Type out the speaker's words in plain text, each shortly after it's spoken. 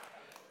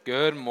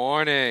Good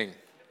morning.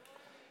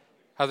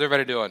 How's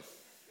everybody doing?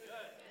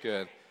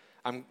 Good.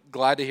 I'm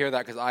glad to hear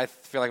that because I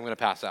feel like I'm going to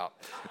pass out.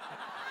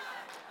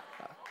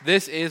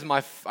 This is my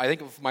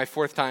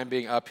fourth time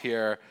being up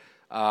here,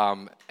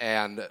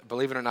 and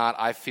believe it or not,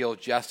 I feel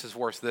just as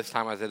worse this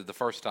time as I did the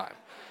first time.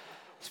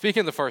 Speaking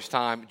of the first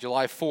time,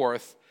 July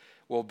 4th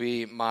will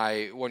be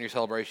my one-year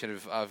celebration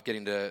of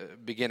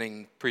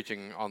beginning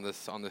preaching on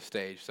this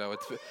stage. So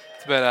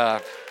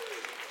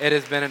it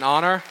has been an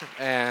honor,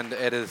 and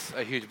it is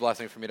a huge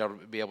blessing for me to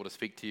be able to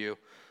speak to you.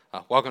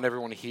 Welcome to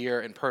everyone here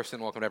in person.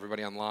 Welcome to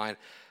everybody online.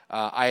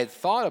 I had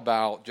thought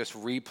about just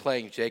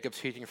replaying Jacob's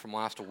teaching from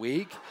last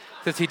week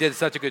since he did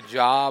such a good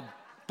job,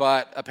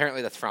 but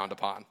apparently that's frowned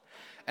upon.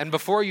 And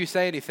before you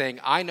say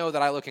anything, I know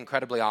that I look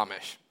incredibly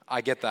Amish.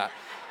 I get that.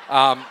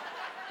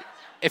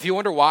 If you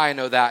wonder why I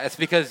know that, it's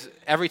because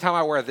every time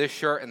I wear this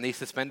shirt and these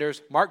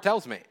suspenders, Mark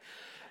tells me.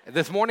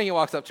 This morning he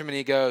walks up to me and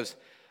he goes,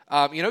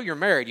 you're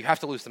married, you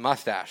have to lose the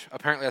mustache.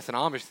 Apparently that's an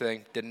Amish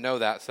thing. Didn't know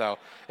that. So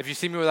if you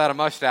see me without a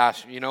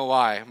mustache, you know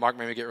why. Mark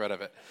made me get rid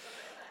of it.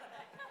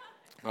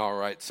 All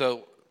right.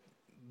 So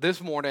this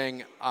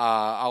morning,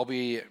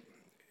 the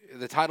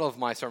title of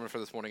my sermon for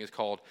this morning is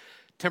called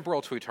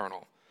Temporal to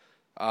Eternal.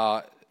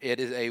 It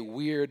is a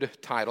weird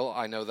title.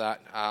 I know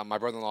that. My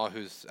brother-in-law,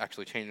 who's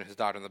actually changing his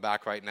daughter in the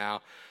back right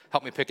now,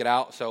 helped me pick it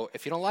out. So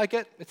if you don't like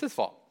it, it's his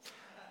fault.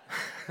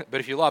 But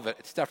if you love it,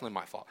 it's definitely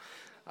my fault.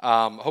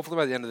 Hopefully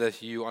by the end of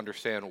this, you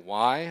understand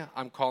why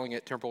I'm calling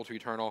it temporal to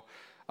eternal.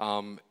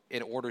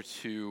 In order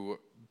to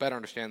better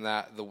understand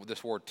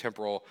this word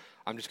temporal,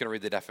 I'm just going to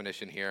read the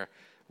definition here.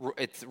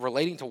 It's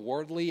relating to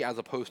worldly as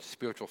opposed to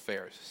spiritual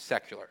affairs,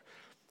 secular.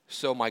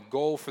 So my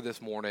goal for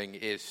this morning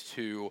is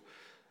to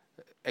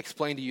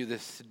explain to you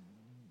this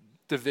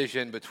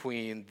division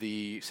between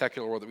the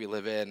secular world that we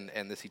live in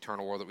and this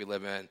eternal world that we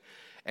live in,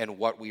 and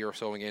what we are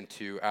sowing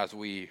into as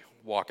we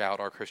walk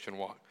out our Christian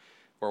walk,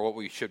 or what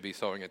we should be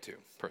sowing into,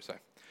 per se.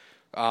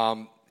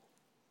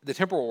 The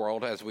temporal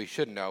world, as we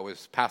should know,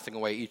 is passing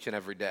away each and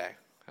every day.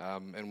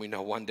 And we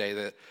know one day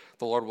that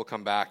the Lord will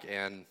come back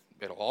and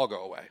it'll all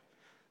go away.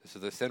 This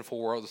is the sinful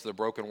world, this is the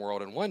broken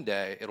world, and one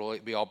day it'll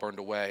be all burned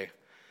away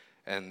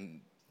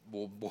and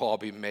we'll all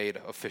be made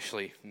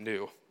officially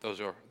new, those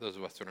of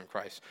us that are in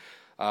Christ.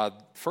 1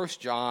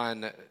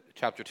 John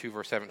chapter 2,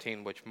 verse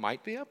 17, which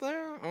might be up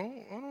there. I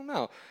don't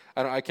know.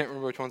 I can't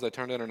remember which ones I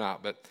turned in or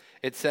not, but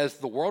it says,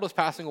 the world is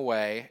passing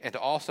away, and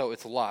also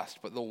its lust,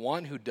 but the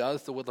one who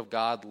does the will of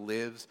God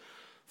lives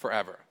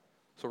forever.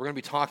 So we're going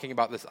to be talking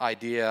about this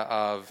idea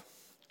of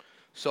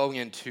sowing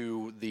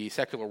into the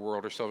secular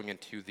world or sowing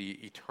into the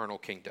eternal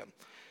kingdom.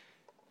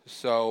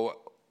 So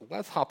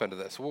let's hop into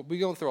this. We'll be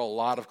going through a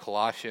lot of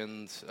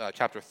Colossians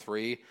chapter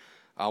 3.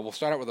 We'll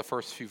start out with the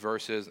first few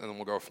verses, and then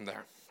we'll go from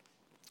there.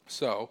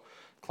 So,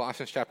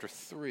 Colossians chapter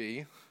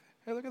 3.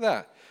 Hey, look at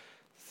that.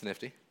 It's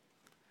nifty.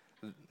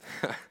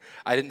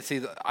 I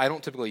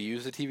don't typically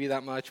use the TV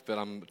that much, but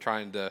I'm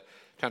trying to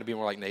be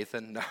more like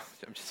Nathan. No,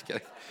 I'm just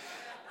kidding.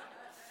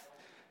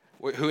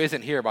 Who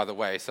isn't here, by the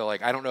way. So,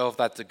 I don't know if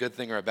that's a good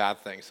thing or a bad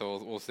thing.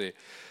 So we'll see.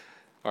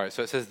 All right.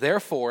 So it says,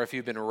 therefore, if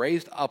you've been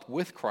raised up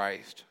with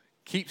Christ,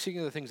 keep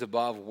seeking the things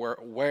above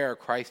where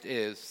Christ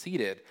is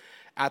seated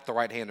at the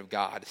right hand of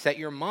God. Set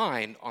your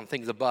mind on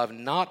things above,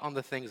 not on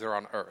the things that are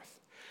on earth.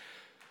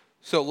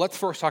 So let's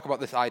first talk about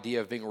this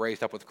idea of being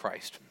raised up with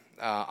Christ.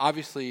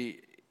 Obviously,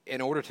 in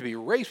order to be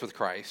raised with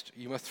Christ,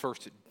 you must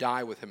first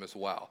die with him as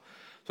well.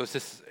 So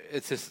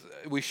it's this.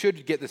 We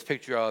should get this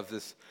picture of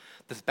this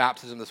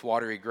baptism, this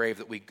watery grave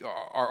that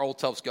our old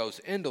selves goes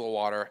into the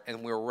water,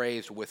 and we're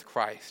raised with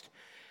Christ.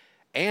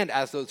 And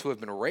as those who have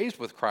been raised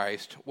with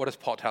Christ, what does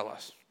Paul tell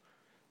us?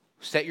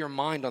 Set your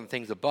mind on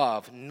things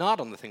above,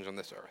 not on the things on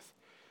this earth.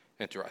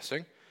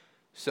 Interesting.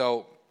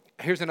 So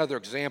here's another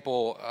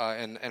example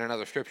in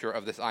another scripture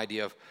of this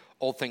idea of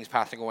old things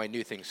passing away,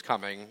 new things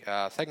coming.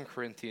 2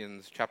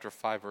 Corinthians chapter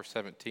 5, verse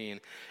 17.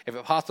 If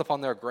it pops up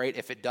on there, great.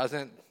 If it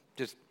doesn't,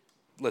 just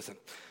listen.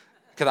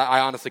 Because I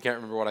honestly can't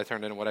remember what I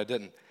turned in and what I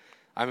didn't.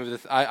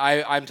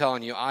 I'm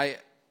telling you,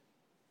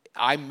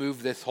 I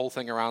moved this whole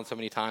thing around so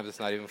many times,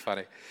 it's not even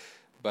funny.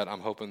 But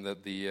I'm hoping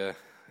that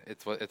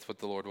it's what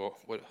the Lord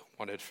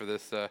wanted for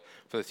this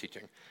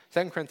teaching.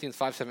 2 Corinthians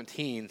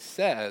 5:17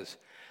 says,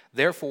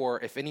 therefore,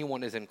 if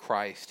anyone is in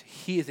Christ,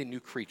 he is a new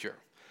creature.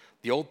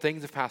 The old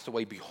things have passed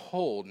away.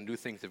 Behold, new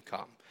things have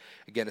come.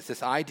 Again, it's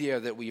this idea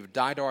that we've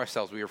died to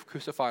ourselves. We have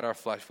crucified our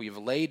flesh. We've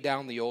laid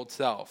down the old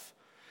self.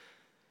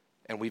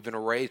 And we've been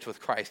raised with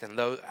Christ. And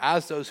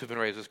as those who've been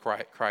raised with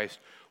Christ,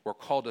 we're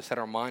called to set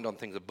our mind on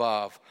things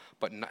above,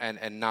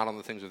 and not on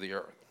the things of the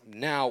earth.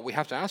 Now, we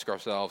have to ask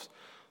ourselves,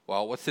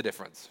 well, what's the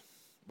difference?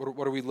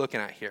 What are we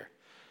looking at here?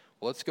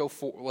 Well,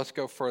 let's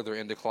go further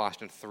into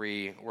Colossians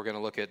 3. We're going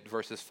to look at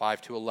verses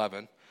 5 to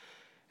 11.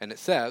 And it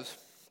says,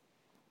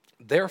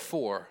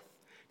 therefore,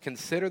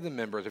 consider the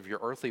members of your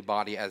earthly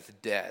body as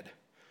dead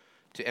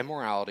to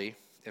immorality,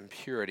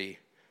 impurity,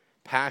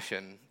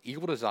 passion,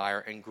 evil desire,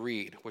 and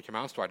greed, which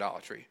amounts to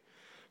idolatry.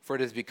 For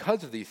it is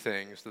because of these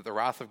things that the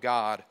wrath of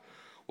God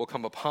will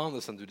come upon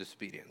the sons of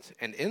disobedience.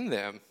 And in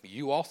them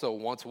you also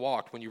once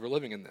walked when you were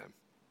living in them.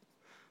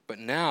 But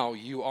now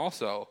you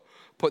also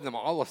put them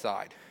all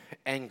aside: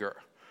 anger,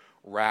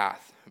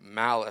 wrath,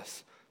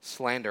 malice,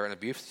 slander, and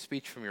abusive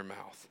speech from your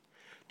mouth.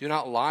 Do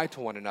not lie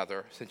to one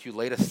another, since you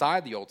laid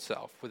aside the old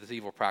self with its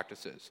evil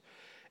practices,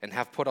 and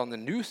have put on the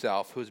new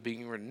self, who is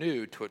being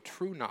renewed to a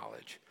true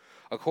knowledge,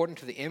 according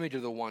to the image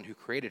of the one who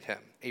created him,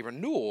 a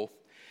renewal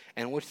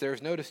in which there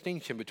is no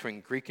distinction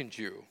between Greek and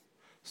Jew,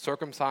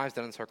 circumcised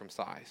and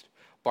uncircumcised,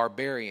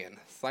 barbarian,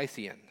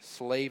 Scythian,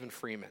 slave and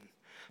freeman,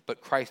 but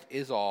Christ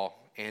is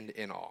all and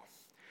in all.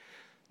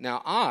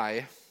 Now,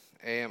 I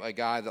am a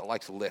guy that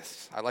likes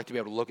lists. I like to be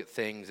able to look at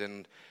things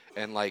and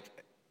like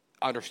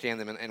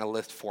understand them in a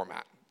list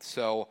format.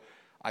 So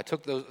I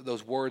took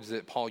those words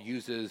that Paul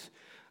uses,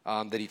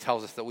 that he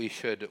tells us that we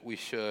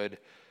should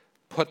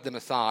put them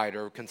aside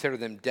or consider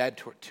them dead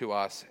to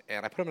us,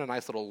 and I put them in a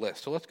nice little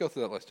list. So let's go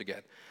through that list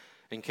again,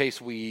 in case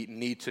we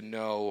need to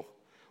know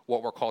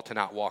what we're called to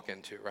not walk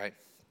into, right?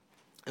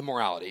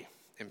 Immorality,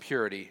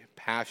 impurity,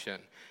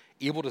 passion,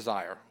 evil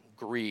desire,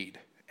 greed,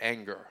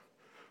 anger,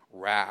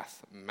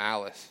 wrath,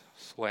 malice,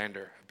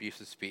 slander,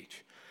 abusive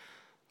speech.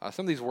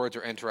 Some of these words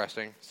are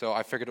interesting, so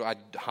I figured I'd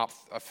hop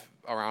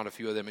around a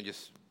few of them and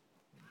just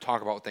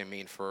talk about what they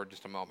mean for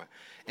just a moment.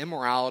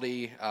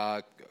 Immorality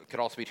could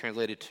also be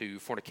translated to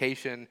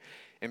fornication.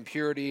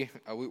 Impurity,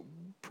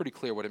 pretty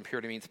clear what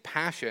impurity means.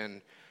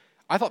 Passion,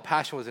 I thought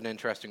passion was an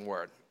interesting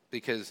word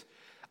because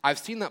I've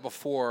seen that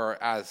before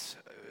as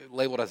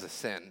labeled as a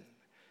sin.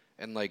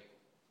 And like,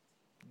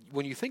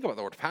 when you think about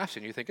the word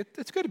passion, you think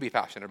it's good to be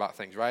passionate about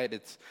things, right?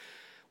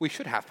 We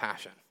should have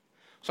passion.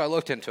 So I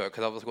looked into it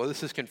because I was like, well,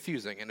 this is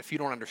confusing. And if you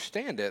don't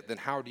understand it, then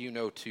how do you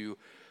know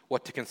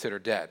what to consider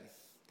dead?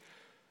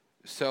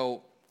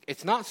 So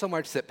it's not so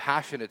much that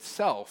passion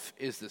itself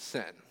is the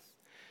sin.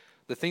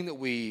 The thing that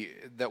we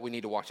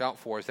need to watch out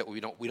for is that we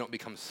don't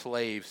become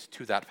slaves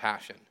to that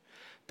passion.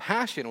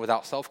 Passion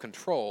without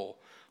self-control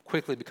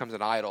quickly becomes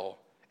an idol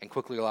and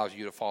quickly allows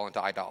you to fall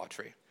into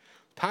idolatry.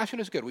 Passion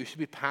is good. We should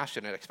be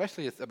passionate,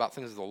 especially about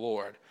things of the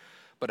Lord.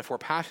 But if we're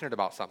passionate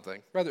about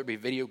something, whether it be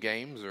video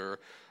games or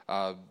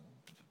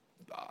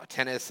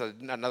tennis,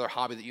 another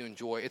hobby that you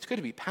enjoy, it's good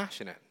to be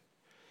passionate.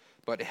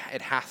 But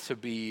it has to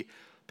be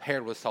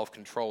paired with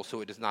self-control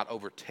so it does not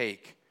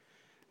overtake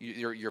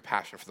your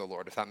passion for the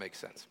Lord, if that makes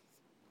sense.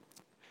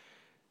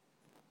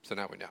 So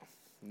now we know.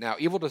 Now,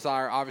 evil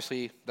desire,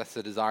 obviously, that's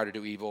the desire to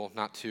do evil,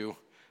 not too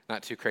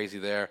crazy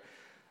there.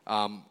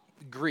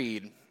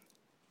 Greed.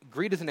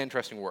 Greed is an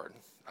interesting word.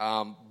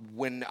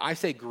 When I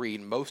say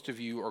greed, most of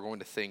you are going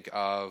to think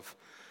of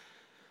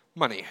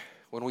money.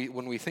 When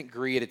we think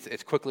greed,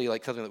 it's quickly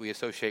like something that we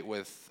associate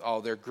with,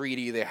 oh, they're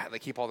greedy, they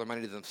keep all their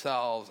money to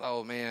themselves,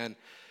 oh man.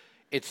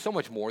 It's so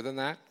much more than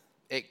that.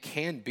 It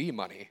can be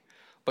money,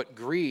 but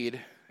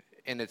greed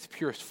in its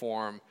purest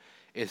form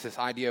is this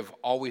idea of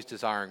always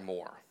desiring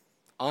more,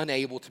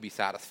 unable to be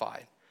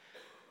satisfied.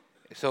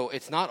 So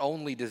it's not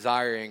only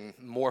desiring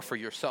more for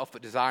yourself,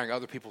 but desiring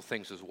other people's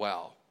things as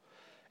well.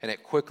 And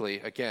it quickly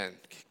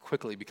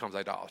becomes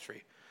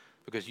idolatry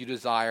because you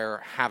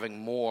desire having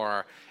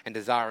more and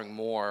desiring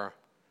more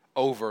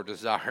over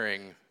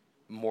desiring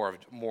more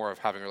of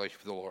having a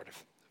relationship with the Lord,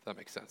 if that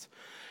makes sense.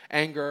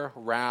 Anger,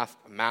 wrath,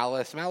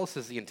 malice. Malice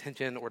is the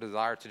intention or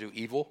desire to do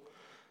evil,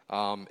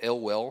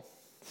 ill will,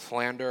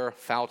 slander,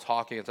 foul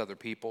talking against other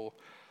people,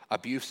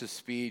 abusive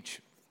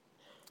speech.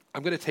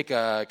 I'm going to take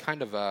a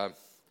kind of a,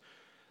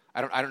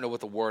 I don't know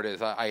what the word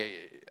is.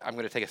 I'm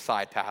going to take a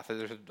side path.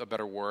 There's a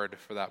better word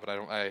for that, but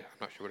I'm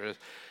not sure what it is.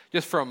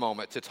 Just for a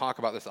moment to talk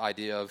about this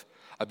idea of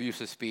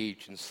abusive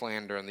speech and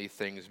slander and these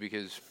things,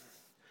 because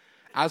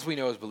as we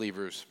know as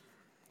believers,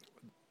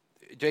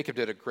 Jacob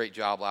did a great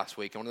job last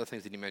week, and one of the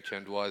things that he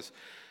mentioned was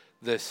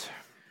this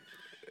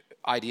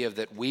idea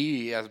that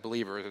we as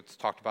believers, it's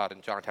talked about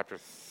in John chapter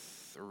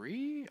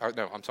 13,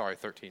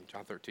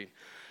 John 13,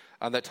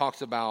 that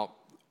talks about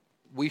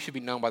we should be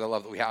known by the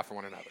love that we have for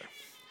one another.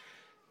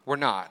 We're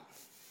not.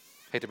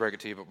 Hate to break it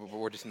to you, but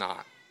we're just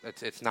not.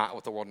 It's not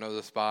what the world knows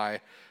us by.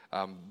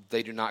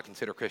 They do not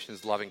consider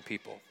Christians loving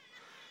people,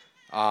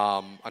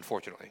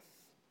 unfortunately.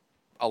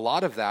 A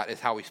lot of that is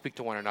how we speak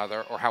to one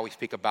another or how we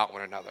speak about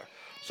one another.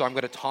 So I'm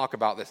going to talk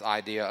about this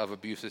idea of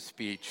abusive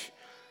speech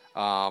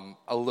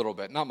a little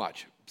bit, not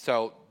much.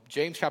 So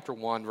James chapter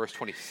 1, verse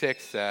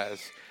 26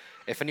 says,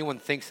 if anyone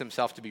thinks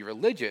himself to be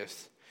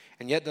religious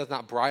and yet does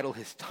not bridle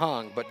his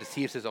tongue but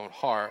deceives his own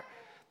heart,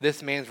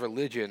 this man's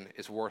religion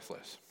is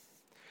worthless.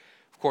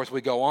 Of course,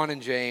 we go on in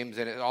James,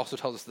 and it also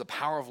tells us the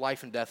power of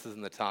life and death is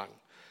in the tongue.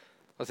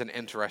 That's an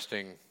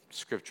interesting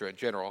scripture in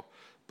general,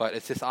 but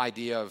it's this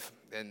idea of,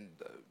 and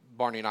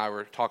Barney and I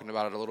were talking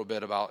about it a little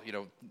bit about,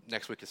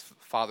 next week is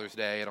Father's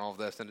Day and all of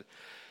this, and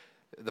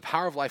the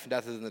power of life and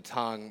death is in the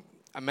tongue.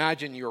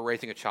 Imagine you are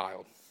raising a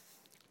child,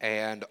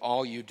 and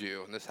all you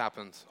do, and this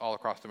happens all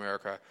across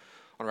America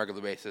on a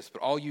regular basis,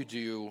 but all you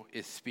do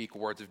is speak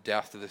words of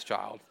death to this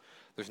child.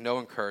 There's no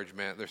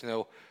encouragement. There's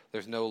no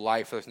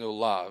life. There's no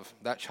love.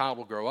 That child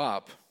will grow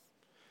up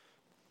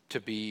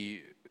to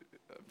be,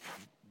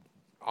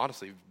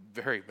 honestly,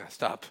 very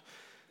messed up.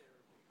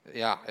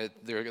 Yeah,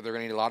 they're going to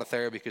need a lot of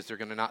therapy because they're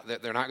not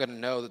going to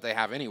know that they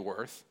have any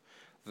worth.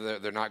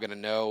 They're not going to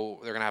know.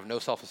 They're going to have no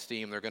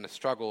self-esteem. They're going to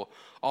struggle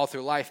all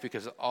through life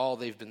because all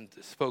they've been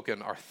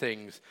spoken are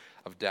things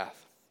of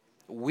death.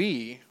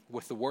 We,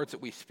 with the words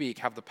that we speak,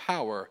 have the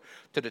power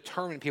to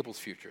determine people's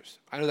futures.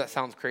 I know that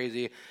sounds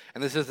crazy,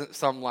 and this isn't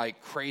some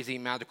like crazy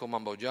magical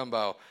mumbo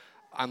jumbo.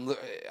 I'm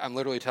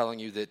literally telling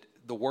you that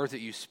the words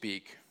that you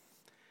speak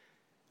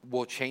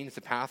will change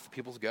the path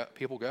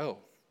people go.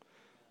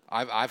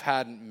 I've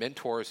had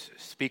mentors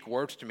speak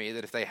words to me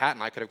that if they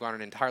hadn't, I could have gone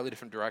in an entirely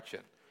different direction.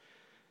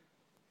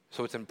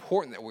 So it's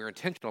important that we're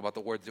intentional about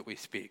the words that we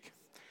speak,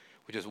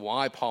 which is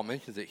why Paul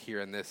mentions it here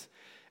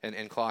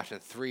in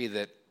Colossians 3,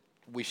 that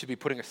we should be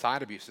putting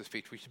aside abusive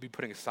speech. We should be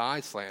putting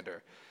aside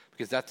slander,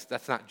 because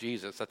that's not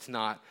Jesus. That's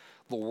not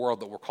the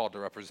world that we're called to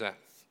represent.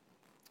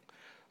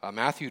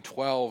 Matthew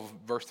 12,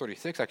 verse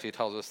 36 actually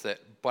tells us that,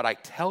 but I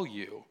tell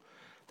you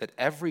that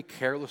every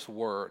careless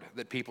word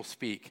that people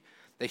speak,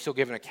 they shall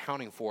give an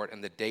accounting for it in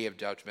the day of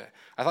judgment.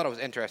 I thought it was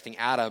interesting.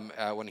 Adam,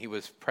 when he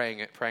was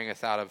praying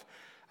us out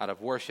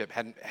of worship,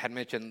 had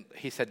mentioned,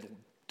 he said,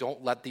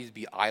 don't let these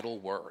be idle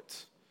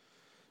words.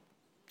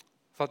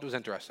 I thought it was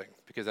interesting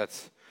because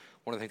that's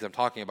one of the things I'm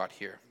talking about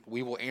here.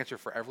 We will answer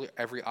for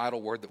every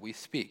idle word that we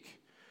speak.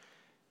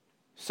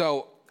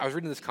 So I was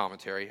reading this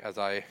commentary as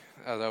I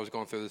was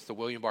going through this, the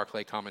William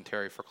Barclay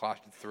commentary for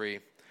Colossians 3,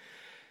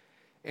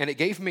 and it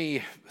gave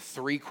me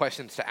 3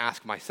 questions to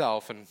ask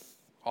myself and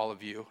all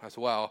of you as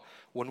well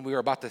when we were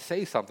about to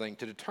say something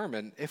to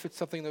determine if it's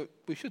something that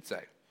we should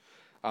say.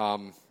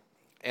 And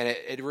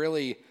it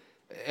really,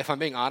 if I'm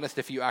being honest,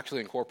 if you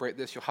actually incorporate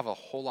this, you'll have a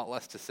whole lot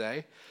less to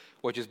say,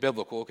 which is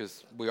biblical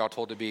because we are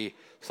told to be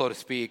slow to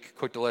speak,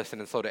 quick to listen,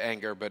 and slow to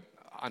anger. But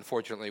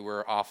unfortunately,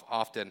 we're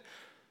often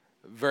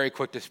very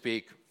quick to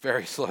speak,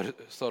 very slow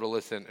to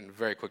listen, and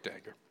very quick to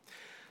anger.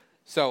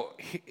 So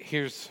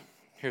here's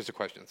the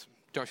questions.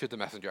 Don't shoot the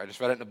messenger. I just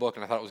read it in a book,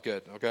 and I thought it was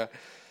good, okay?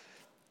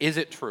 Is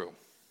it true?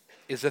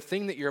 Is the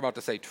thing that you're about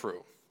to say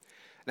true?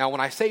 Now,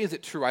 when I say is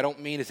it true, I don't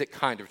mean is it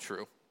kind of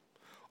true,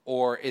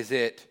 or is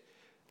it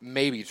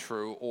maybe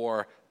true,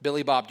 or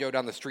Billy Bob Joe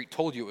down the street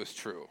told you it was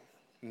true.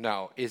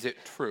 No, is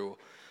it true?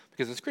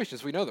 Because as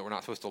Christians, we know that we're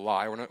not supposed to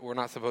lie. We're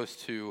not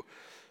supposed to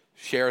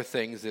share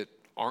things that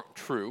aren't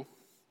true.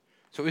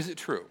 So is it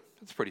true?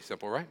 It's pretty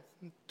simple, right?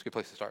 It's a good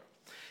place to start.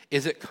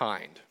 Is it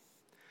kind?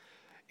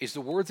 Is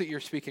the words that you're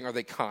speaking, are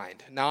they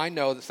kind? Now, I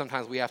know that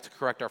sometimes we have to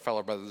correct our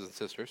fellow brothers and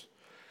sisters,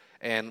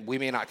 and we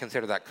may not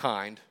consider that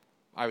kind.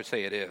 I would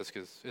say it is,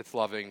 because it's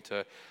loving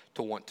to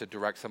want to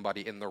direct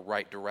somebody in the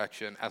right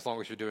direction, as long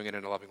as you're doing it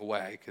in a loving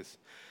way, because,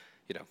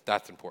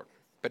 that's important.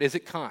 But is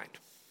it kind?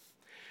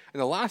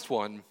 And the last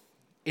one,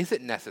 is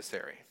it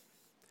necessary?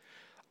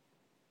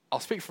 I'll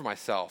speak for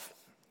myself.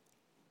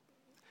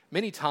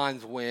 Many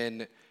times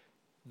when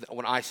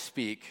I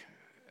speak,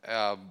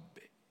 I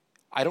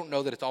don't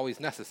know that it's always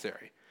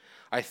necessary.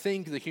 I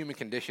think the human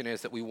condition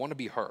is that we want to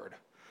be heard.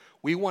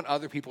 We want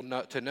other people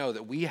to know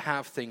that we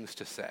have things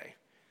to say,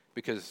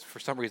 because for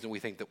some reason we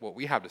think that what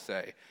we have to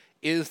say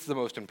is the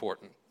most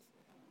important.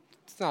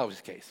 It's not always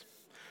the case.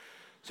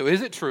 So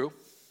is it true?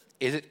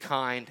 Is it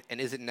kind? And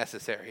is it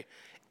necessary?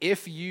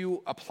 If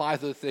you apply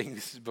those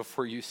things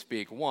before you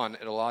speak, one,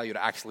 it'll allow you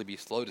to actually be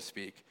slow to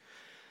speak,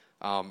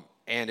 and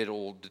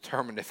it'll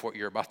determine if what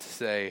you're about to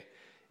say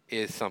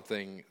is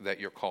something that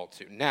you're called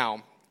to.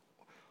 Now,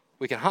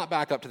 we can hop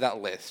back up to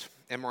that list: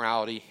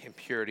 immorality,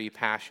 impurity,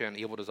 passion,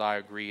 evil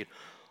desire, greed,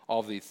 all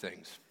of these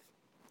things.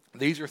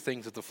 These are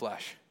things of the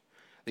flesh.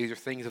 These are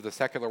things of the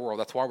secular world.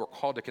 That's why we're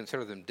called to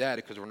consider them dead,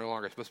 because we're no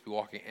longer supposed to be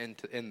walking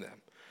in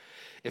them.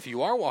 If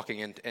you are walking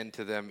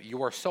into them,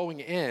 you are sowing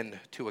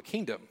into a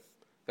kingdom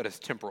that is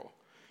temporal.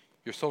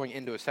 You're sowing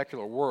into a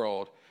secular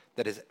world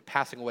that is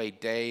passing away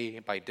day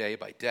by day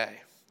by day.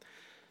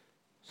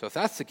 So if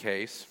that's the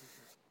case,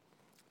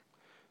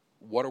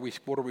 what are we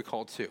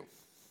called to?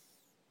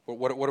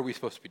 What are we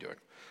supposed to be doing?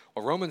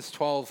 Well, Romans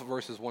 12,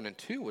 verses 1 and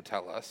 2 would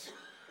tell us,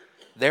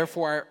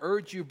 therefore I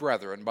urge you,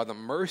 brethren, by the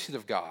mercies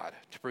of God,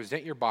 to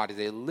present your bodies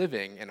a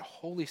living and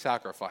holy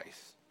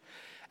sacrifice,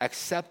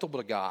 acceptable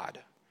to God,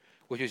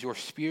 which is your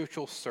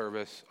spiritual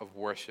service of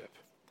worship.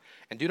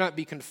 And do not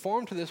be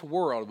conformed to this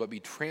world, but be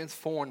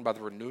transformed by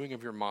the renewing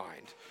of your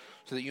mind,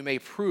 so that you may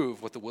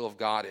prove what the will of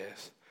God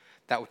is,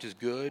 that which is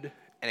good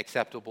and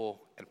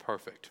acceptable and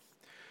perfect.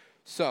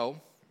 So,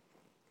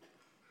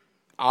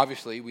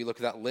 obviously, we look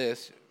at that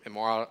list: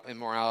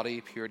 immorality,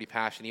 purity,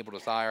 passion, evil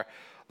desire.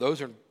 Those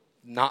are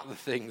not the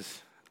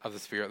things of the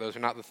Spirit. Those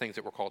are not the things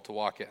that we're called to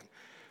walk in.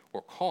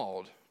 We're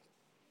called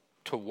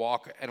to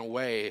walk in a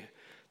way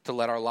to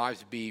let our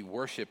lives be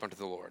worship unto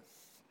the Lord,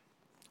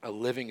 a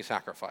living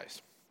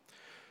sacrifice.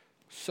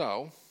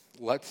 So,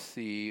 let's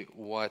see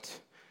what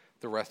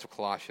the rest of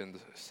Colossians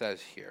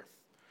says here.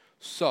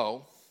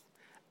 So,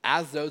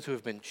 as those who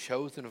have been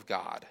chosen of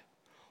God,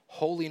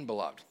 holy and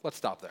beloved. Let's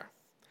stop there.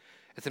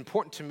 It's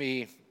important to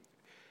me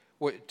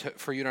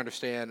for you to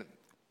understand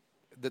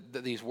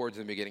these words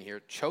in the beginning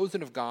here.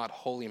 Chosen of God,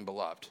 holy and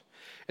beloved.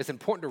 It's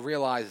important to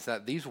realize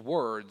that these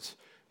words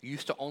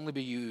used to only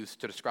be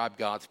used to describe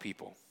God's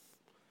people,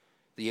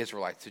 the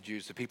Israelites, the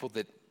Jews, the people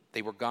that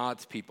they were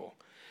God's people.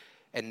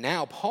 And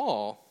now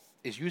Paul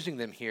is using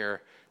them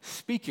here,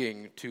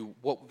 speaking to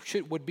what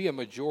would be a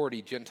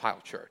majority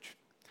Gentile church.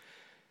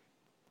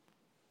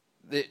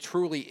 It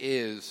truly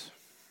is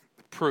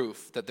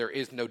proof that there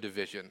is no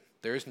division.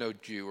 There is no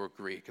Jew or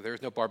Greek. There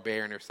is no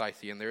barbarian or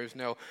Scythian. There is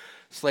no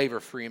slave or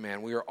free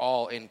man. We are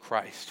all in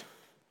Christ.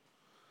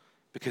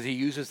 Because he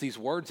uses these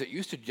words that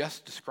used to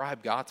just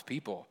describe God's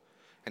people,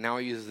 and now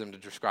he uses them to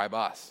describe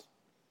us.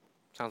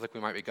 Sounds like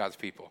we might be God's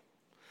people.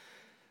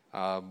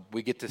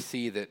 We get to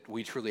see that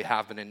we truly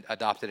have been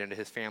adopted into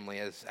his family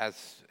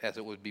as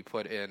it would be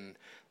put in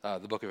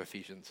the book of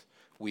Ephesians.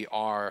 We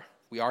are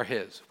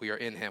his. We are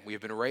in him. We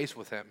have been raised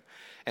with him.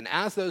 And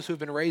as those who have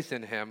been raised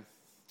in him,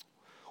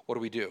 what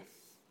do?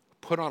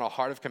 Put on a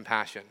heart of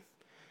compassion,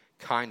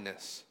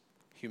 kindness,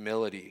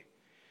 humility,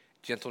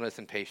 gentleness,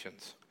 and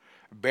patience,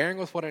 bearing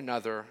with one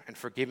another and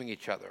forgiving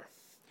each other.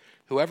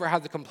 Whoever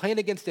has a complaint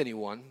against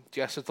anyone,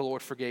 just as the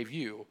Lord forgave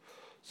you,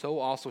 so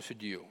also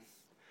should you.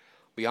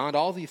 Beyond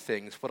all these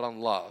things, put on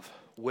love,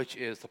 which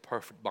is the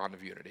perfect bond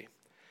of unity.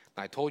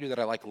 Now, I told you that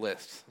I like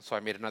lists, so I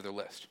made another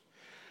list.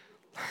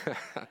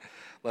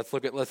 Let's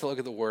look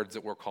at the words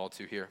that we're called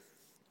to here.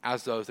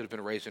 As those that have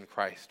been raised in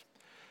Christ: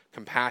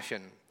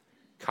 compassion,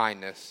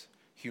 kindness,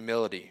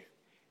 humility,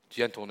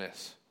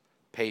 gentleness,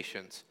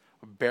 patience,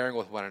 bearing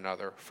with one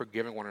another,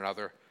 forgiving one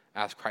another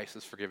as Christ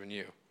has forgiven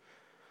you.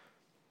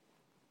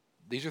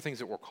 These are things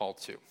that we're called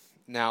to.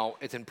 Now,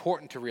 it's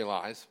important to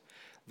realize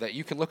that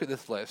you can look at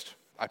this list.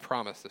 I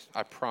promise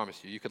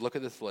you. You could look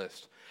at this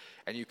list,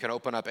 and you can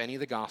open up any of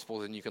the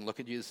Gospels, and you can look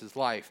at Jesus'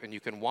 life, and you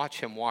can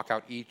watch him walk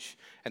out each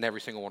and every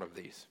single one of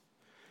these.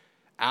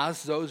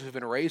 As those who have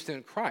been raised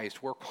in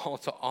Christ, we're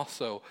called to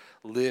also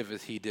live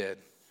as he did.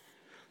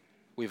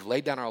 We've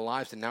laid down our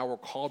lives, and now we're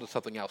called to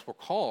something else. We're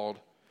called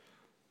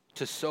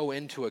to sow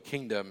into a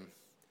kingdom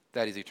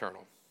that is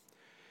eternal.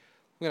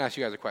 I'm going to ask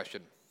you guys a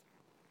question.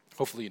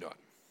 Hopefully you know it.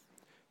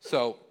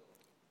 So,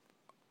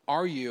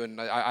 are you, and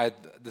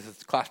this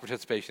is class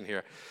participation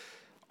here,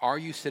 are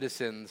you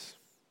citizens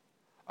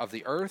of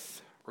the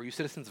earth, or are you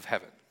citizens of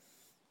heaven?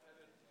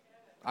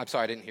 I'm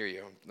sorry, I didn't hear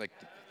you.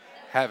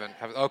 Heaven.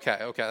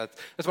 Okay,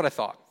 that's what I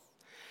thought.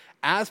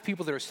 As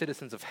people that are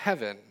citizens of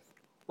heaven,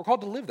 we're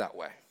called to live that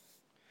way.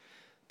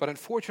 But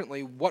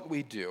unfortunately, what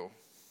we do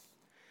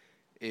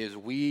is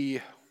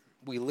we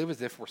live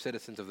as if we're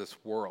citizens of this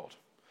world.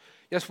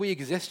 Yes, we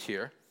exist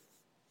here.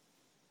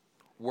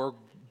 We're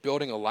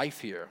building a life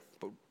here,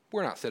 but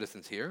we're not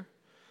citizens here.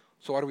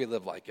 So why do we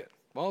live like it?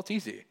 Well, it's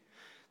easy.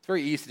 It's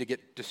very easy to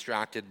get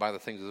distracted by the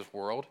things of this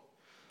world.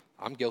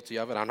 I'm guilty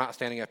of it. I'm not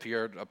standing up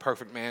here, a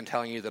perfect man,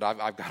 telling you that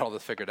I've got all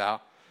this figured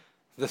out.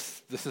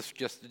 This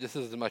is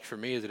as much for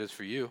me as it is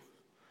for you.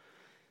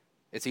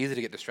 It's easy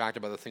to get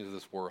distracted by the things of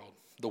this world,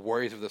 the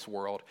worries of this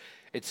world.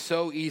 It's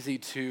so easy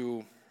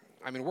to,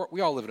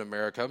 we all live in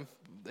America.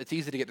 It's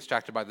easy to get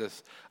distracted by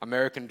this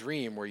American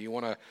dream where you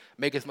want to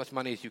make as much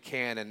money as you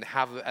can and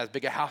have as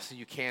big a house as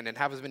you can and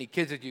have as many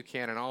kids as you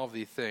can and all of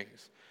these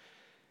things.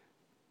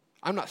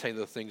 I'm not saying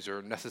those things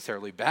are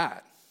necessarily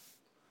bad,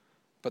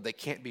 but they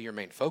can't be your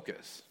main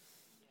focus.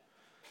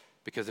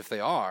 Because if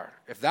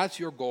that's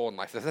your goal in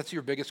life, if that's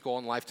your biggest goal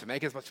in life, to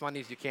make as much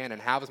money as you can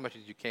and have as much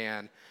as you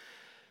can,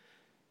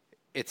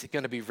 it's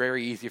going to be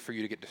very easy for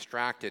you to get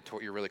distracted to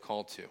what you're really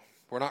called to.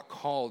 We're not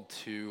called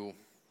to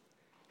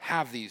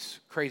have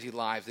these crazy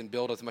lives and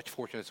build as much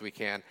fortune as we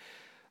can.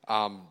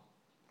 We're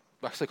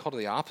actually called to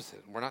the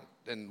opposite. We're not,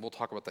 and we'll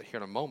talk about that here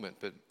in a moment,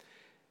 but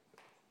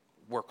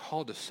we're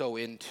called to sow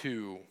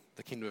into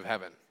the kingdom of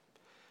heaven.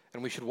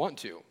 And we should want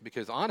to,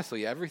 because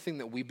honestly, everything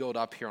that we build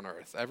up here on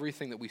earth,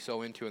 everything that we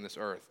sow into in this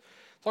earth,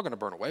 it's all going to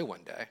burn away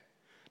one day.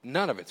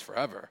 None of it's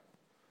forever.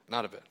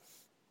 None of it.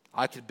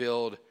 I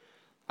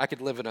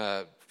could live in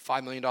a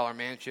 $5 million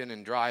mansion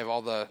and drive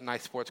all the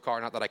nice sports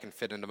cars, not that I can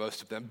fit into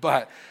most of them,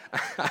 but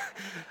I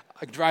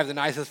could drive the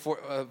nicest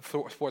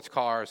sports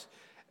cars,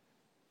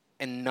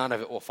 and none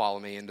of it will follow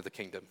me into the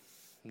kingdom.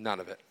 None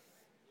of it.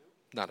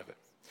 None of it.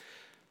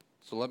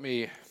 So let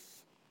me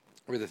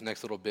read this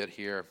next little bit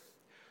here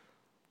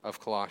of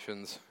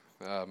Colossians.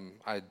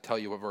 I'd tell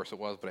you what verse it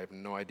was, but I have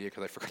no idea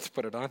because I forgot to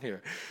put it on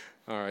here.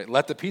 All right.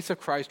 Let the peace of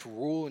Christ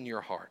rule in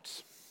your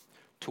hearts,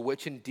 to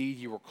which indeed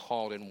you were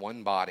called in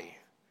one body,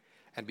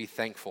 and be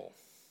thankful.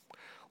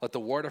 Let the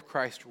word of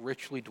Christ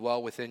richly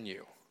dwell within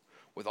you,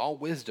 with all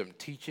wisdom,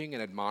 teaching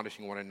and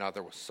admonishing one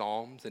another with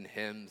psalms and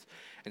hymns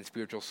and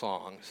spiritual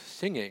songs,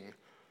 singing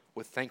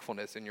with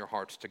thankfulness in your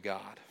hearts to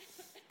God.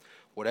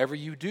 Whatever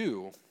you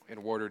do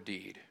in word or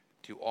deed,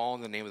 do all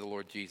in the name of the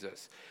Lord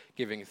Jesus,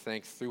 giving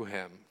thanks through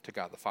him to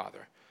God the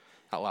Father.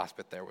 That last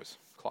bit there was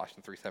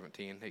Colossians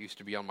 3:17. It used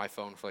to be on my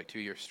phone for like 2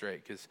 years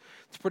straight because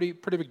it's a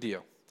pretty big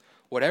deal.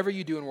 Whatever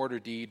you do in word or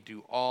deed,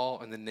 do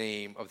all in the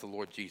name of the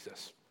Lord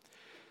Jesus.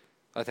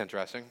 That's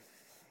interesting.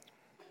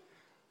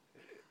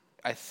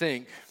 I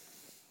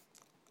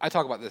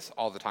talk about this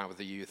all the time with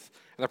the youth,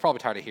 and they're probably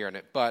tired of hearing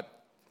it,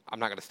 but I'm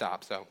not going to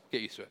stop, so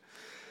get used to it.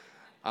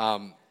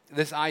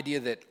 This idea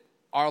that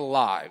our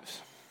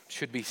lives,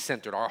 should be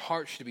centered. Our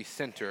heart should be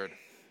centered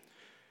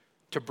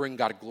to bring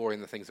God glory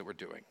in the things that we're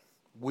doing.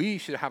 We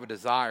should have a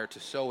desire to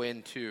sow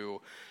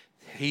into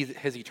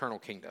his eternal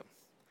kingdom.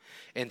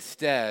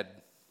 Instead,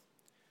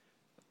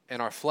 in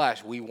our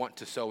flesh, we want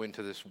to sow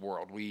into this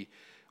world.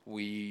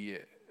 We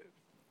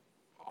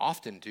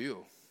often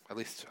do. At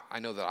least I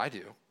know that I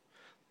do.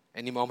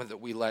 Any moment that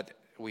we let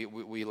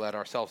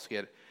ourselves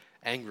get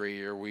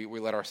angry, or we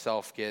let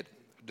ourselves get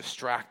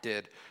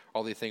distracted,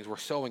 all these things, we're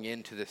sowing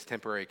into this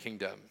temporary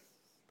kingdom.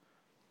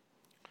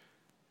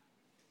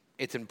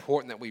 It's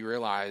important that we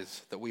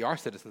realize that we are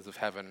citizens of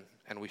heaven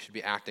and we should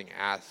be acting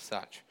as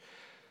such.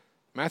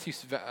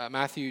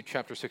 Matthew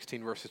chapter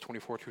 16, verses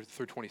 24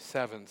 through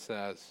 27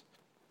 says,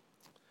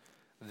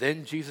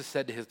 "Then Jesus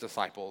said to his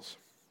disciples,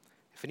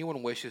 'If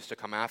anyone wishes to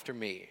come after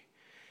me,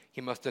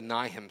 he must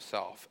deny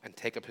himself and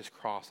take up his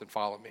cross and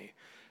follow me.'"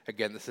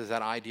 Again, this is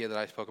that idea that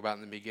I spoke about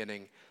in the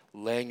beginning,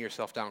 laying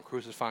yourself down,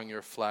 crucifying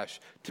your flesh,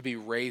 to be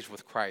raised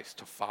with Christ,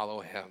 to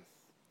follow him.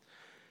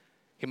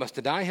 "He must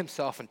deny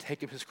himself and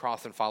take up his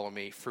cross and follow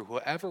me, for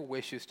whoever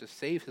wishes to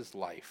save his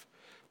life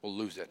will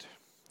lose it.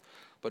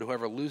 But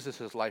whoever loses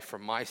his life for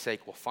my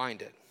sake will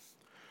find it.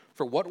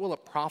 For what will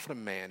it profit a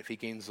man if he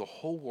gains the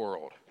whole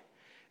world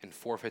and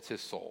forfeits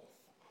his soul?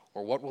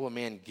 Or what will a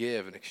man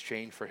give in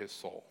exchange for his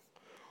soul?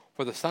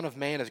 For the Son of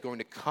Man is going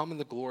to come in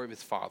the glory of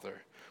his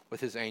Father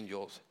with his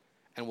angels,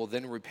 and will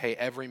then repay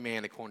every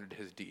man according to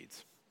his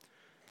deeds.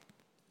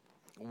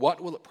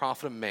 What will it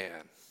profit a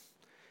man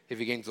if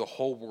he gains the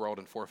whole world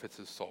and forfeits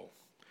his soul?"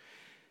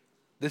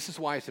 This is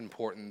why it's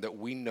important that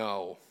we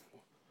know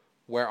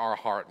where our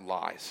heart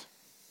lies.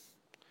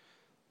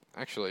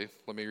 Actually,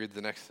 let me read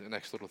the next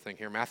little thing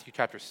here. Matthew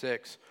chapter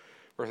 6,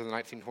 verses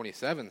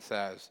 19-27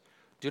 says,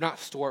 "Do not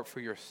store up for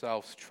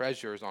yourselves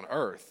treasures on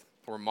earth,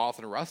 where moth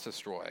and rust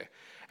destroy,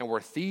 and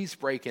where thieves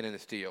break in and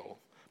steal.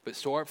 But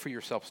store up for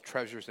yourselves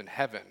treasures in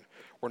heaven,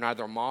 where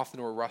neither moth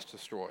nor rust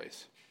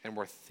destroys, and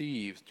where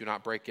thieves do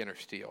not break in or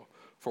steal.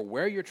 For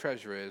where your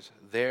treasure is,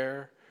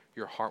 there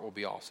your heart will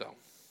be also."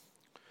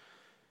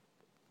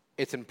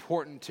 It's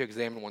important to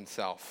examine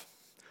oneself,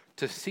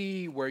 to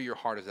see where your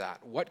heart is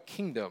at. What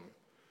kingdom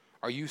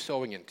are you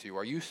sowing into?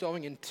 Are you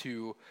sowing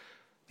into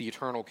the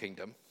eternal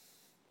kingdom,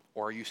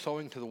 or are you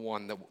sowing to the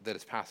one that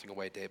is passing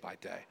away day by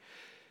day?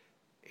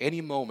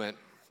 Any moment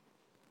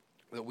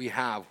that we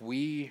have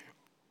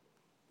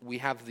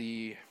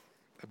the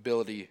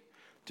ability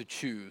to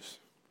choose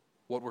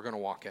what we're going to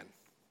walk in.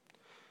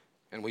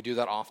 And we do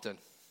that often,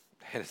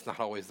 and it's not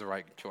always the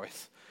right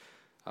choice,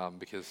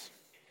 because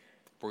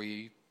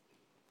we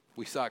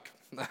suck.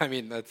 I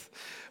mean,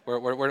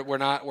 we're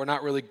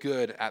not really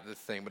good at this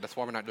thing, but that's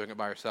why we're not doing it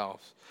by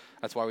ourselves.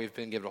 That's why we've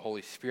been given a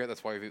Holy Spirit.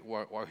 That's why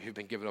we've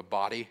been given a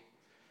body.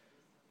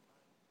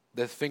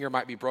 This finger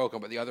might be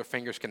broken, but the other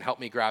fingers can help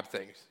me grab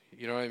things.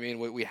 You know what I mean?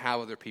 We have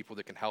other people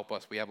that can help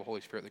us. We have a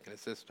Holy Spirit that can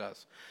assist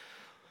us.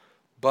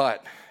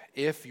 But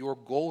if your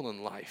goal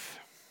in life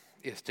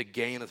is to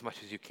gain as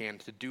much as you can,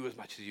 to do as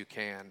much as you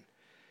can,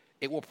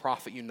 it will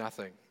profit you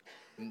nothing.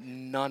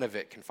 None of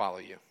it can follow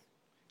you.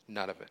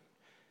 None of it.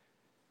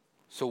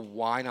 So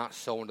why not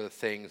sow into the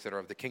things that are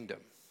of the kingdom?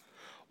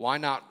 Why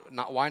not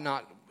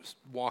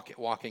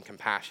walk in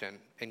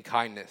compassion and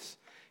kindness,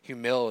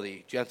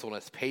 humility,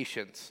 gentleness,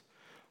 patience,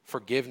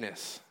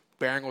 forgiveness,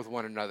 bearing with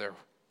one another?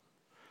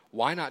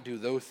 Why not do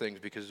those things?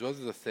 Because those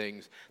are the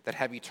things that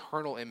have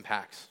eternal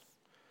impacts.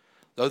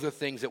 Those are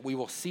things that we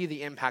will see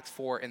the impacts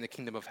for in the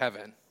kingdom of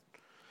heaven.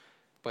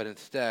 But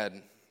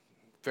instead,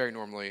 very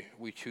normally,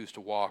 we choose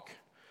to walk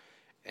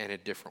in a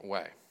different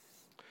way.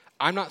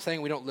 I'm not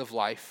saying we don't live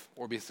life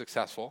or be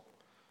successful.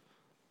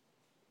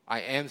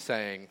 I am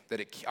saying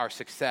that our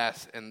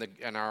success and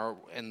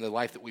the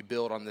life that we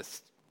build on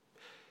this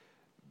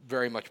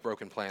very much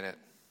broken planet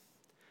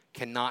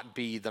cannot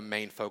be the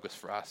main focus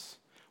for us.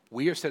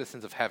 We are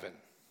citizens of heaven.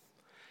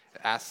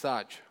 As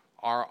such,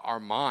 our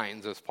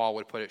minds, as Paul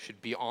would put it,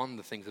 should be on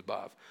the things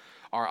above.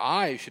 Our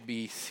eyes should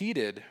be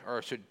seated,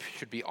 or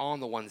should be on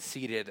the one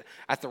seated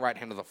at the right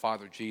hand of the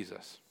Father,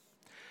 Jesus.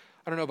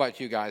 I don't know about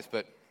you guys,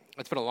 but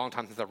it's been a long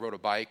time since I rode a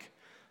bike.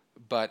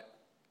 But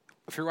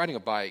if you're riding a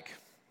bike,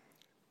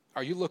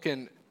 are you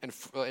looking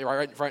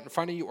right in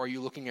front of you, or are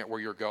you looking at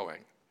where you're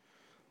going?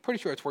 Pretty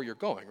sure it's where you're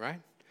going,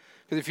 right?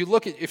 Because if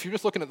you're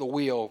just looking at the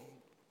wheel,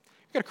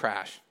 you're going to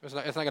crash. It's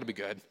not going to be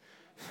good.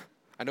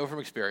 I know from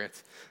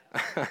experience.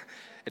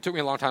 It took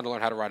me a long time to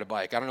learn how to ride a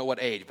bike. I don't know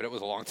what age, but it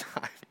was a long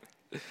time.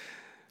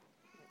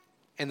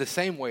 In the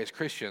same way as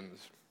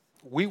Christians,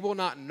 we will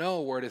not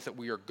know where it is that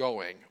we are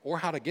going or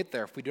how to get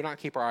there if we do not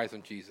keep our eyes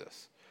on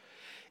Jesus.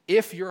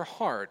 If your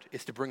heart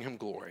is to bring him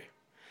glory,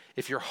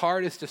 if your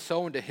heart is to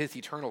sow into his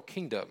eternal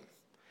kingdom,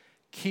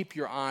 keep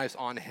your eyes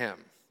on him.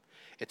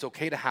 It's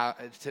okay to have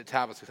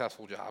a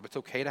successful job. It's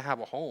okay to have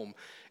a home.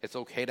 It's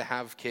okay to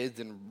have kids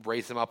and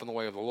raise them up in the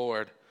way of the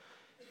Lord.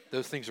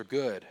 Those things are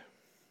good,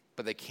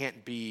 but they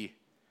can't be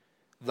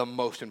the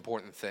most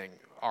important thing.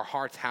 Our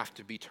hearts have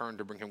to be turned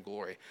to bring him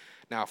glory.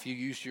 Now, if you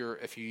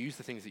use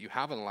the things that you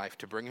have in life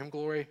to bring him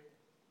glory,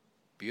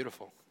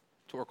 beautiful.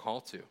 That's what we're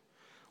called to.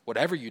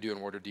 Whatever you do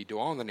in word or deed, do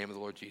all in the name of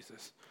the Lord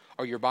Jesus.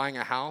 Or you're buying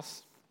a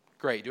house?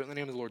 Great, do it in the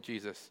name of the Lord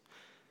Jesus.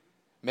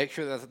 Make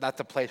sure that that's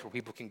a place where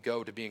people can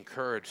go to be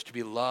encouraged, to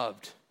be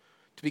loved,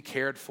 to be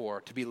cared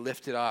for, to be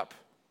lifted up.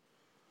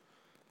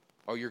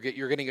 Or you're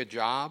getting a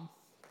job?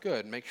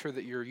 Good. Make sure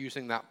that you're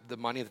using the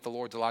money that the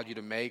Lord's allowed you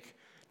to make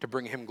to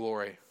bring him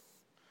glory.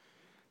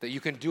 That you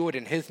can do it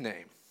in his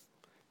name.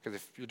 Because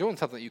if you're doing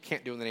something that you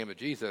can't do in the name of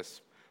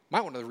Jesus, you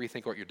might want to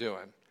rethink what you're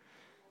doing.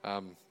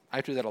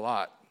 I do that a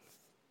lot.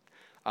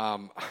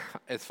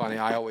 It's funny,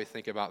 I always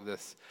think about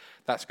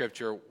that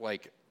scripture,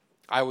 like,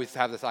 I always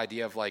have this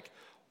idea of, like,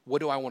 what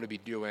do I want to be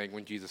doing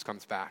when Jesus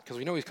comes back? Because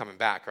we know he's coming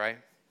back, right?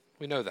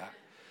 We know that.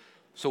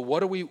 So where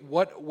do we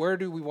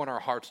want our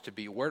hearts to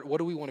be? What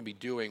do we want to be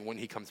doing when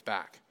he comes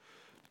back?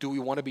 Do we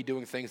want to be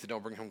doing things that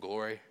don't bring him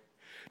glory?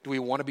 Do we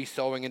want to be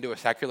sowing into a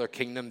secular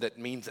kingdom that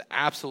means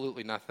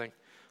absolutely nothing?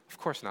 Of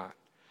course not.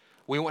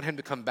 We want him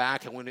to come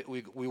back, and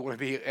we want to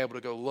be able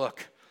to go,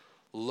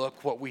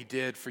 look what we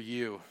did for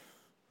you.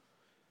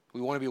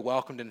 We want to be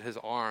welcomed in his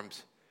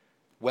arms.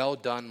 Well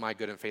done, my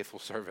good and faithful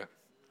servant.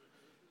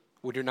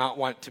 We do not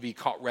want to be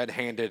caught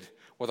red-handed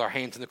with our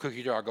hands in the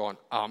cookie jar going,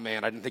 oh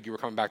man, I didn't think you were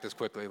coming back this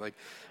quickly. Like,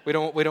 we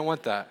don't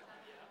want that.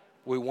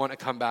 We want to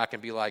come back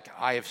and be like,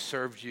 I have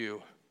served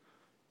you,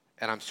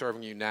 and I'm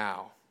serving you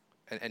now.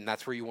 And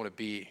that's where you want to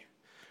be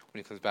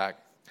when he comes back.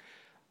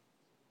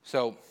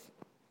 So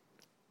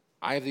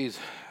I have these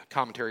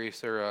commentaries.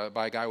 They're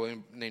by a guy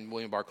named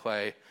William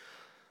Barclay.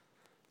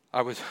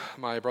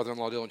 My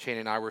brother-in-law Dylan Cheney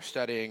and I were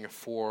studying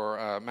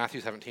for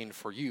Matthew 17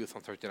 for youth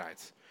on Thursday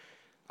nights.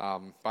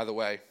 By the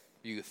way,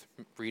 youth,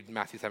 read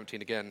Matthew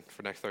 17 again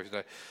for next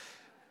Thursday.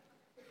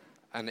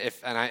 And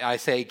I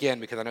say again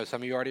because I know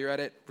some of you already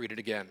read it, read it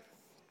again.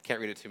 Can't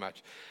read it too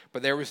much.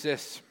 But there was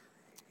this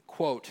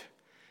quote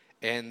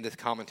in this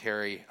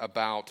commentary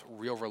about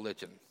real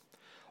religion.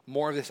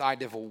 More of this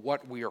idea of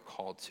what we are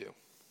called to.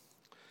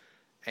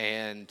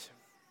 And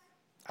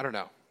I don't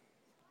know.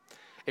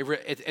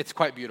 It's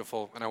quite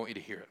beautiful, and I want you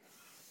to hear it.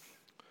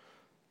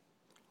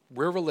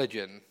 Real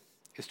religion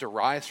is to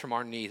rise from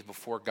our knees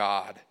before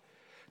God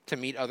to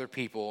meet other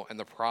people and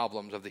the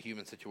problems of the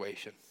human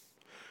situation.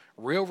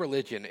 Real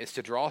religion is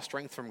to draw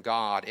strength from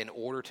God in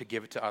order to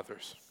give it to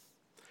others.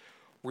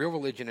 Real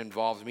religion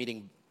involves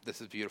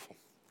this is beautiful.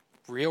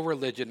 Real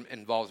religion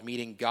involves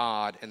meeting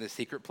God in the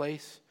secret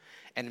place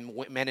and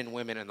men and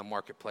women in the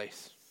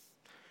marketplace.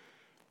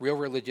 Real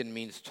religion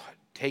means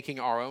taking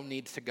our own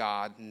needs to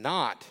God,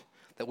 not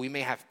that we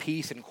may have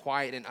peace and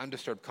quiet and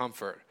undisturbed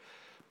comfort,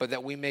 but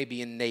that we may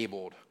be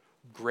enabled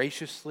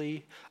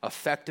graciously,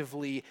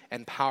 effectively,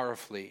 and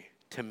powerfully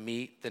to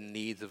meet the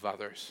needs of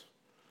others.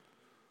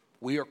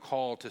 We are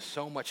called to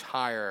so much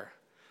higher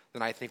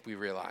than I think we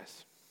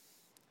realize.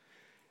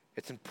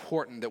 It's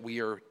important that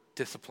we are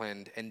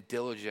disciplined and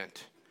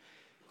diligent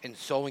in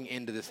sowing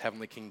into this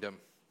heavenly kingdom,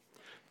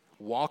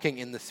 walking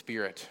in the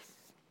Spirit,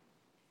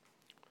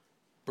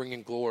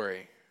 bringing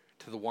glory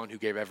to the one who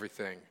gave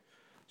everything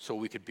so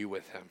we could be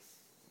with him.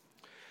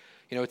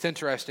 You know, it's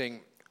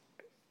interesting.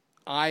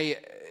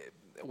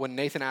 When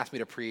Nathan asked me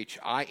to preach,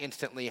 I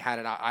instantly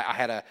had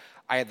I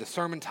had the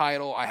sermon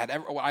title. I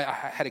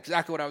had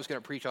exactly what I was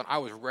going to preach on. I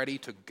was ready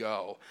to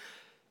go.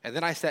 And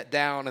then I sat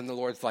down, and the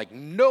Lord's like,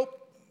 nope.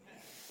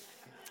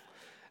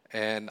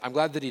 And I'm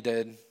glad that he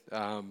did,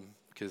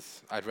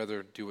 because I'd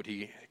rather do what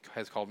he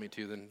has called me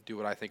to than do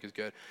what I think is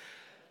good.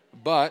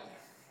 But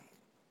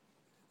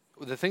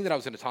the thing that I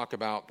was going to talk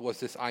about was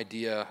this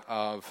idea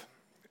of,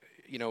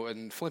 you know,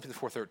 in Philippians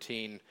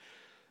 4:13,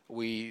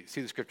 we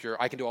see the scripture,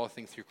 I can do all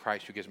things through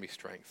Christ who gives me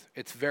strength.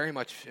 It's very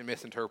much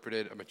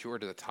misinterpreted and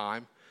matured at the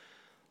time,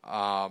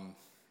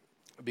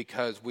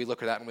 because we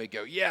look at that and we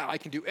go, yeah, I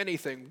can do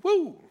anything,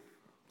 woo!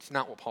 It's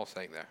not what Paul's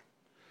saying there.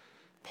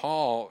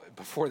 Paul,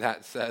 before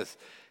that, says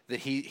that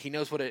he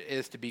knows what it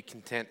is to be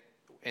content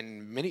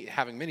in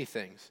having many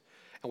things,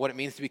 and what it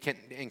means to be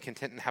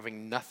content in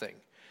having nothing.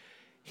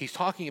 He's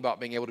talking about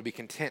being able to be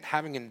content,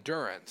 having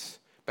endurance.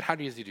 But how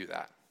does he do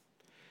that?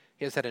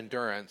 He has that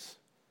endurance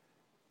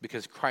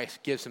because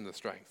Christ gives him the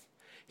strength.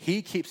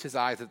 He keeps his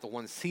eyes at the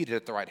one seated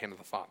at the right hand of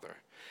the Father,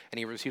 and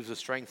he receives the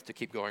strength to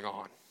keep going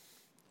on.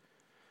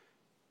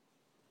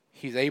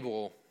 He's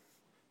able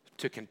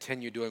to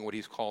continue doing what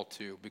he's called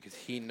to because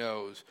he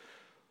knows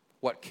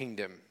what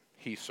kingdom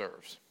he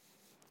serves.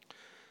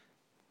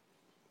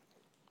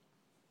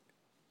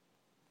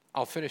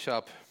 I'll finish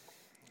up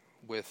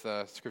with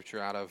scripture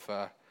out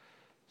of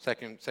 2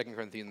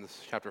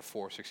 Corinthians chapter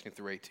 4, 16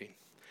 through 18.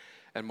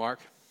 And Mark,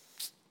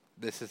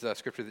 this is a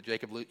scripture that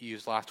Jacob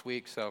used last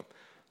week, so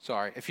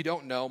sorry. If you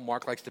don't know,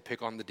 Mark likes to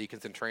pick on the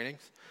deacons in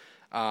trainings.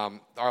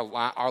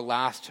 Our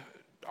last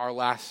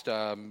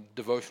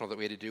devotional that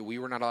we had to do, we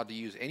were not allowed to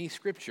use any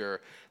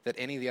scripture that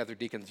any of the other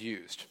deacons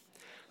used.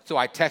 So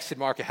I texted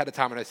Mark ahead of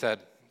time and I said,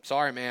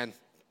 sorry, man,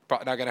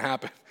 probably not going to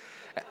happen.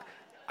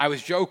 I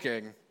was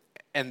joking,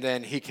 and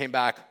then he came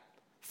back,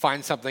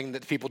 find something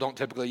that people don't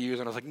typically use,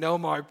 and I was like, no,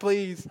 Mark,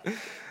 please.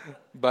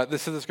 But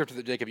this is the scripture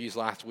that Jacob used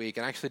last week,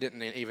 and I actually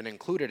didn't even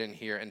include it in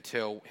here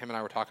until him and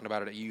I were talking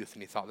about it at youth,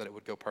 and he thought that it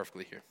would go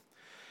perfectly here.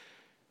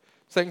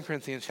 2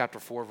 Corinthians chapter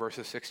 4,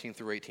 verses 16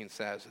 through 18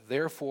 says,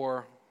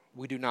 "Therefore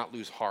we do not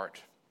lose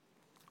heart."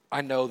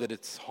 I know that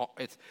it's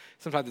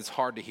sometimes it's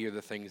hard to hear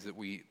the things that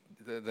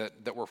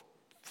we're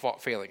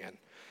failing in.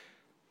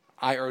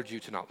 I urge you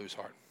to not lose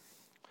heart.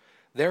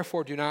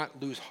 "Therefore do not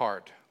lose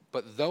heart,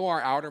 but though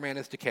our outer man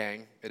is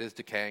decaying," it is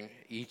decaying,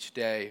 each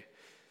day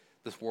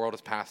this world is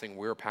passing,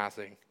 we're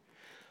passing,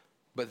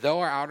 "but though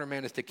our outer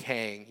man is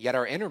decaying, yet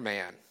our inner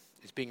man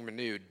is being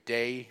renewed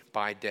day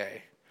by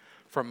day.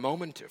 For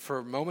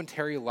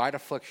momentary light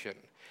affliction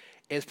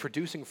is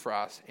producing for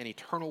us an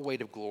eternal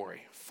weight of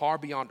glory, far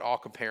beyond all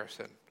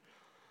comparison.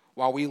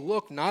 While we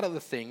look not at the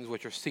things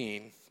which are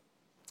seen,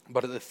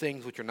 but at the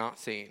things which are not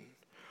seen.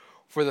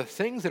 For the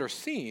things that are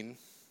seen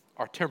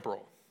are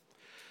temporal,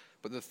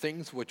 but the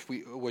things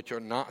which are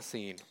not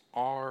seen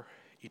are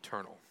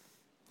eternal."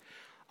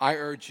 I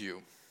urge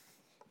you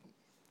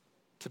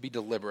to be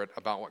deliberate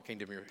about what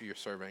kingdom you're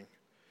serving.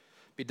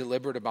 Be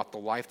deliberate about the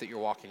life that you're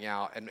walking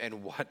out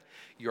and what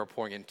you're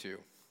pouring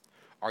into.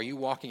 Are you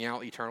walking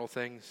out eternal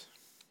things?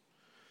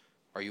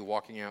 Are you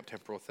walking out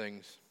temporal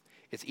things?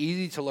 It's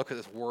easy to look at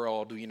this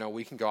world.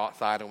 We can go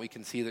outside and we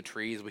can see the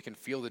trees, we can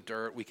feel the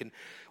dirt, we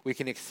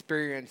can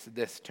experience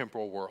this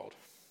temporal world.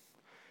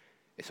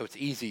 So it's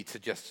easy to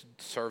just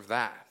serve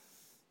that.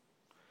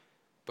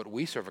 But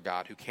we serve a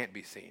God who can't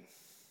be seen.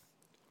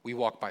 We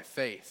walk by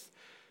faith.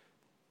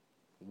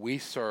 We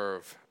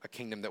serve a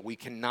kingdom that we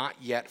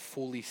cannot yet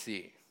fully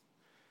see,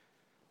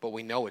 but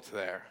we know it's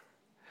there.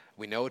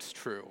 We know it's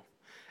true,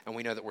 and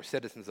we know that we're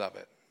citizens of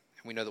it,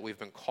 and we know that we've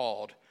been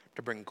called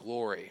to bring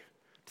glory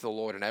to the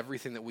Lord in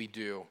everything that we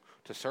do,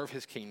 to serve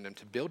his kingdom,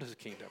 to build his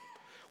kingdom.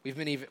 We've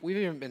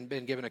even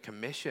been given a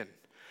commission.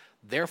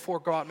 "Therefore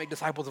go out and make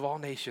disciples of all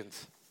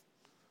nations,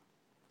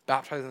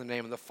 baptizing in the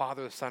name of the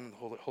Father, the Son, and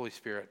the Holy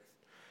Spirit."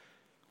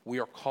 We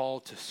are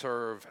called to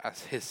serve as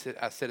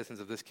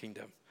citizens of this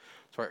kingdom.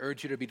 So I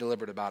urge you to be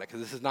deliberate about it,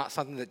 because this is not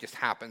something that just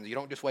happens. You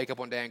don't just wake up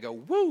one day and go,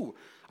 "Woo,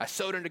 I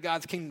sowed into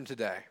God's kingdom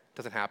today." It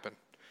doesn't happen.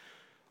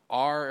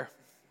 Our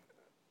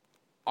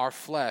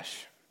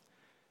flesh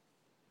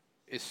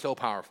is so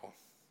powerful.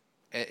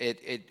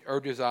 It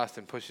urges us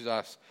and pushes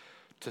us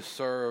to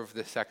serve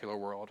this secular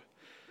world.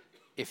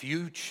 If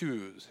you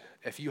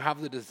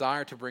have the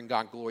desire to bring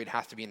God glory, it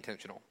has to be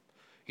intentional.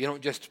 You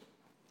don't just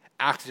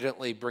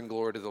accidentally bring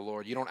glory to the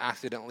Lord. You don't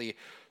accidentally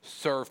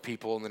serve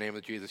people in the name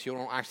of Jesus. You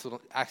don't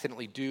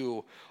accidentally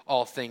do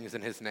all things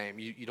in his name.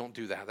 You don't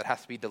do that. That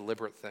has to be a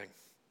deliberate thing.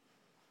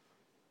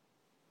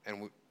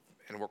 And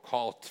we're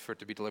called for it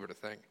to be a deliberate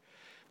thing.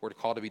 We're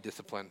called to be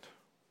disciplined.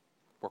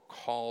 We're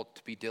called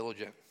to be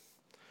diligent.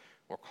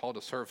 We're called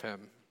to serve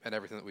him in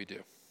everything that we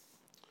do.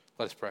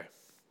 Let us pray.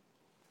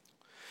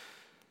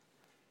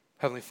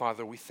 Heavenly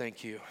Father, we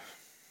thank you.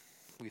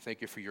 We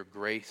thank you for your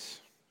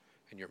grace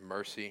and your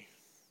mercy.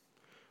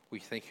 We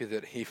thank you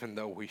that even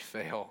though we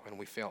fail, and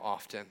we fail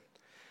often,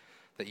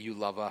 that you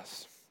love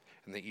us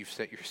and that you've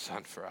sent your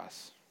Son for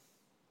us.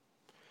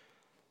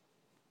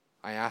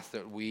 I ask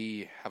that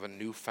we have a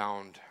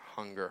newfound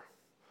hunger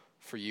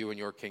for you and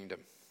your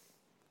kingdom,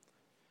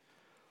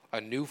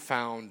 a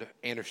newfound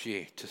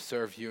energy to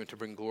serve you and to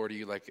bring glory to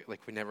you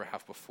like we never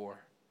have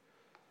before,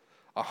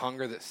 a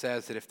hunger that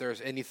says that if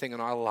there's anything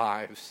in our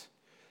lives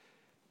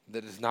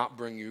that does not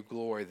bring you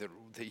glory,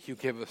 that you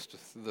give us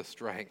the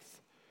strength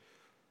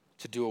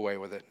to do away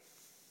with it.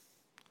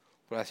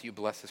 Lord, I ask that you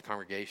bless this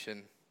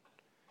congregation.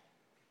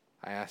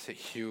 I ask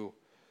that you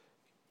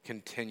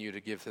continue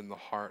to give them the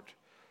heart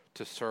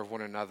to serve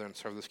one another and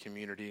serve this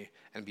community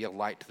and be a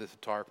light to this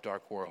dark,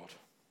 dark world.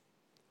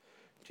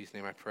 In Jesus'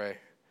 name I pray.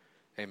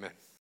 Amen.